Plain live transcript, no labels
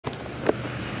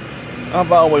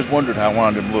I've always wondered how one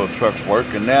of them little trucks work,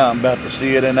 and now I'm about to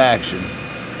see it in action.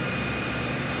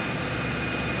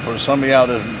 For some of y'all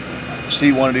that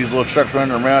see one of these little trucks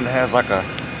running around that has like a,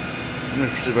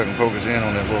 let me see if I can focus in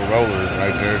on that little roller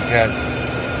right there.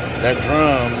 That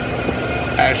drum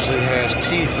actually has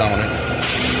teeth on it.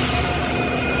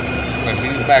 But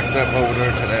he's backed up over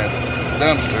there to that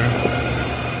dumpster.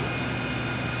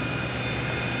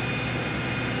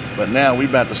 But now we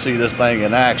about to see this thing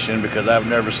in action because I've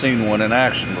never seen one in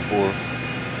action before.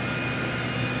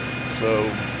 So,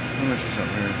 let me see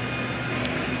something here.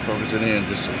 Focus it in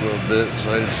just a little bit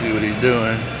so I can see what he's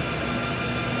doing.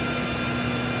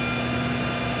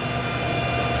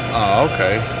 Oh,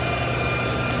 okay.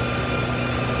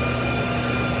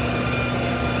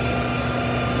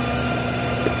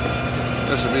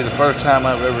 This will be the first time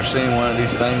I've ever seen one of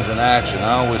these things in action.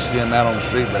 I always see them out on the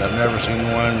street, but I've never seen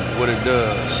one what it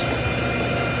does.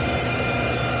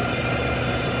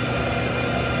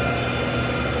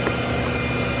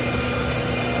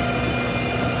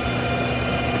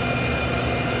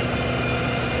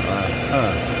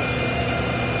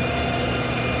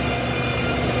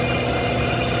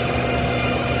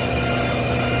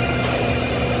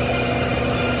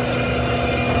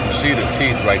 See the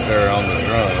teeth right there on the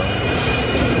drum.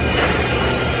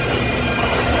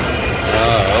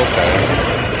 Oh, okay.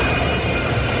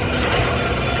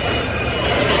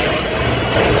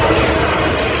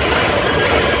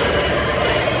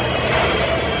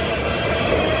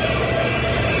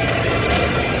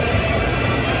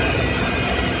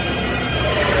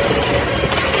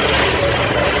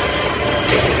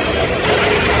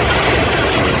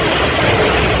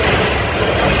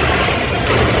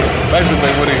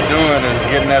 Basically what he's doing is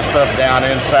getting that stuff down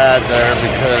inside there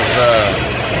because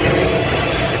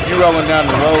if you're rolling down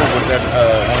the road with that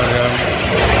one of them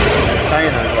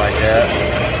containers like that,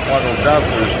 one of those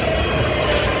dumpsters,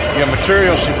 your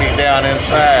material should be down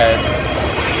inside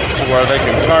to where they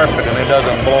can tarp it and it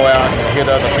doesn't blow out and hit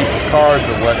other people's cars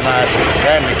or whatnot.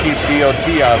 And to keep DOT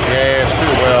off your ass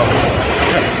too. Well,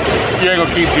 you ain't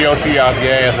gonna keep DOT off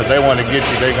your ass. If they want to get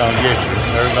you, they gonna get you.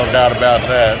 There's no doubt about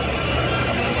that.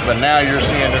 But now you're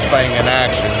seeing this thing in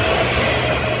action.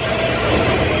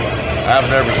 I've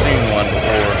never seen one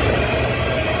before.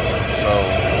 So,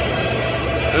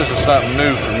 this is something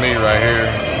new for me right here.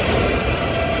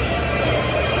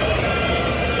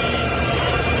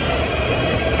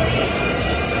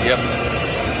 Yep.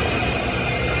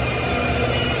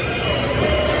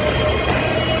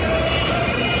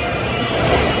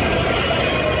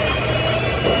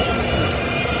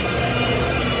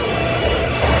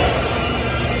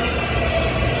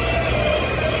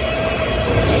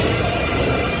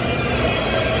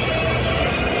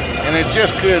 And it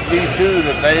just could be too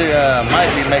that they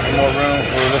might be making more room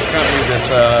for this company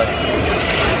that's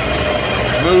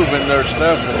moving their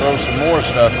stuff to throw some more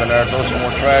stuff in there, throw some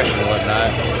more trash and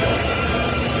whatnot.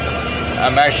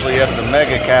 I'm actually at the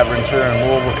Mega Caverns here in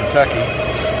Louisville, Kentucky.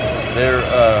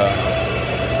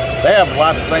 They have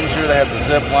lots of things here. They have the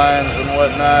zip lines and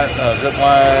whatnot, zip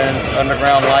lines,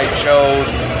 underground light shows.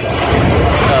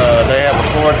 They have a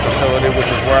storage facility,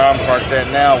 which is where I'm parked at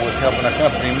now with helping a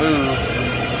company move.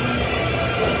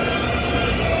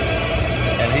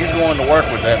 He's going to work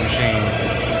with that machine.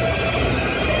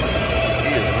 He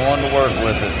is going to work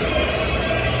with it.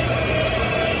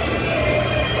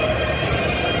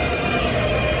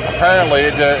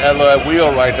 Apparently, that wheel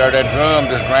right there, that drum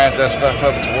just grinds that stuff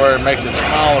up to where it makes it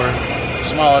small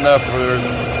enough for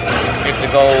it to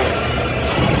go,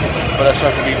 for that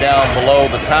stuff to be down below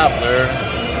the top there.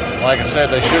 Like I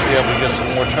said, they should be able to get some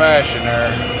more trash in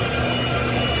there.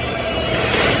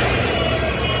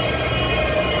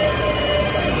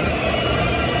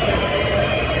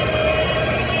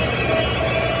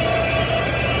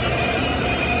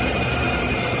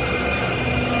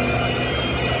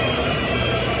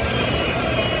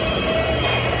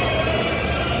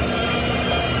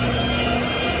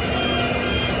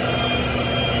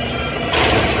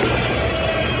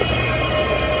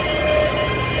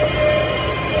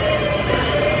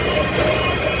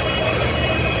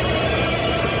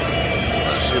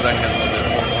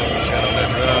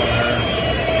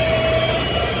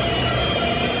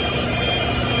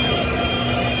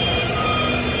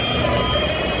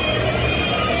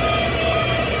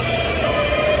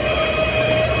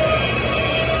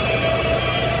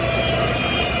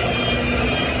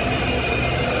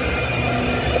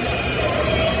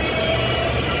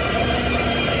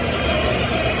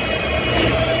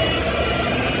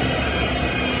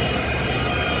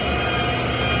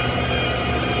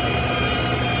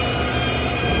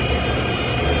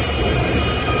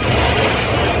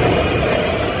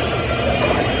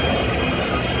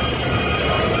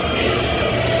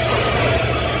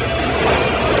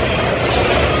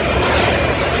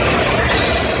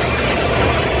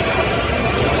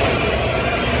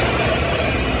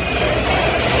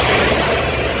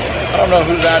 I don't know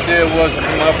whose idea it was to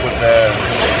come up with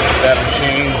that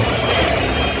machine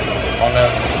on this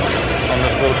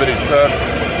little bitty truck.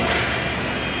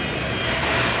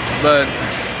 But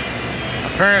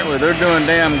apparently they're doing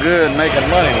damn good making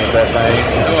money with that thing,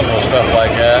 doing little stuff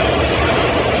like that.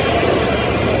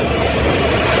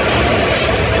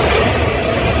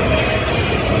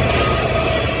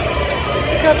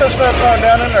 Got that stuff going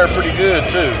down in there pretty good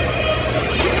too.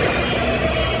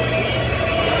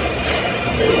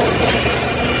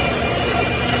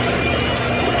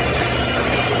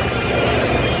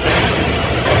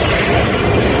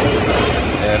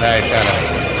 Yeah, now you're trying to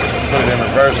put it in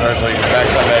reverse there so you can back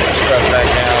some of that stuff back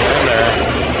down in there.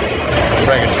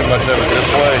 Bringing too much of it this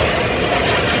way.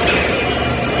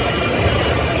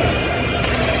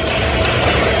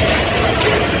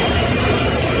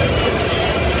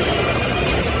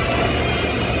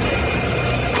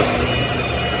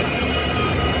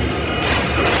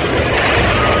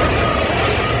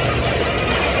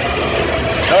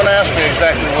 Don't ask me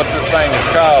exactly what this thing is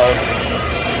called.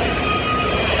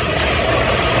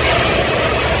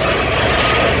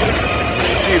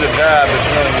 You see the job it's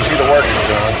doing, you see the work it's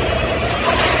doing.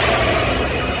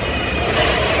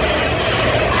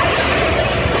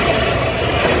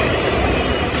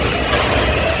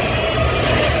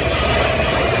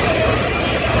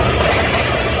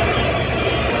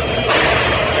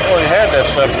 Well, he had that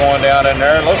stuff going down in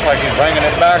there. It looks like he's bringing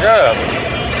it back up.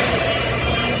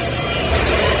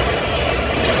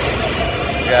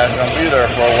 Guy's gonna be there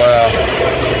for a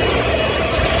while.